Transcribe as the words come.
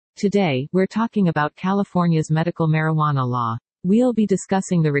Today, we're talking about California's medical marijuana law. We'll be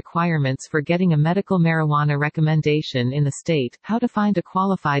discussing the requirements for getting a medical marijuana recommendation in the state, how to find a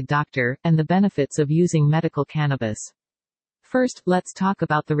qualified doctor, and the benefits of using medical cannabis. First, let's talk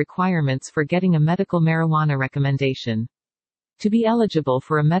about the requirements for getting a medical marijuana recommendation. To be eligible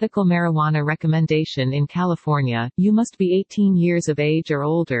for a medical marijuana recommendation in California, you must be 18 years of age or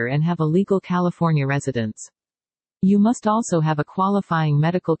older and have a legal California residence. You must also have a qualifying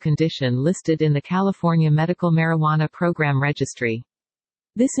medical condition listed in the California Medical Marijuana Program Registry.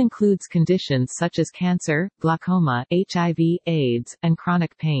 This includes conditions such as cancer, glaucoma, HIV, AIDS, and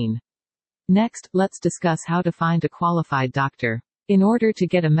chronic pain. Next, let's discuss how to find a qualified doctor. In order to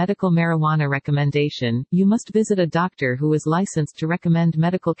get a medical marijuana recommendation, you must visit a doctor who is licensed to recommend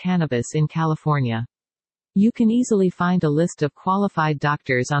medical cannabis in California. You can easily find a list of qualified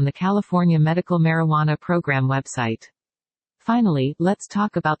doctors on the California Medical Marijuana Program website. Finally, let's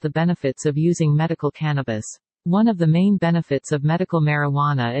talk about the benefits of using medical cannabis. One of the main benefits of medical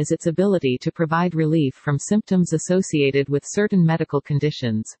marijuana is its ability to provide relief from symptoms associated with certain medical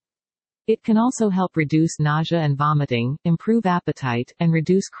conditions. It can also help reduce nausea and vomiting, improve appetite, and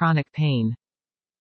reduce chronic pain.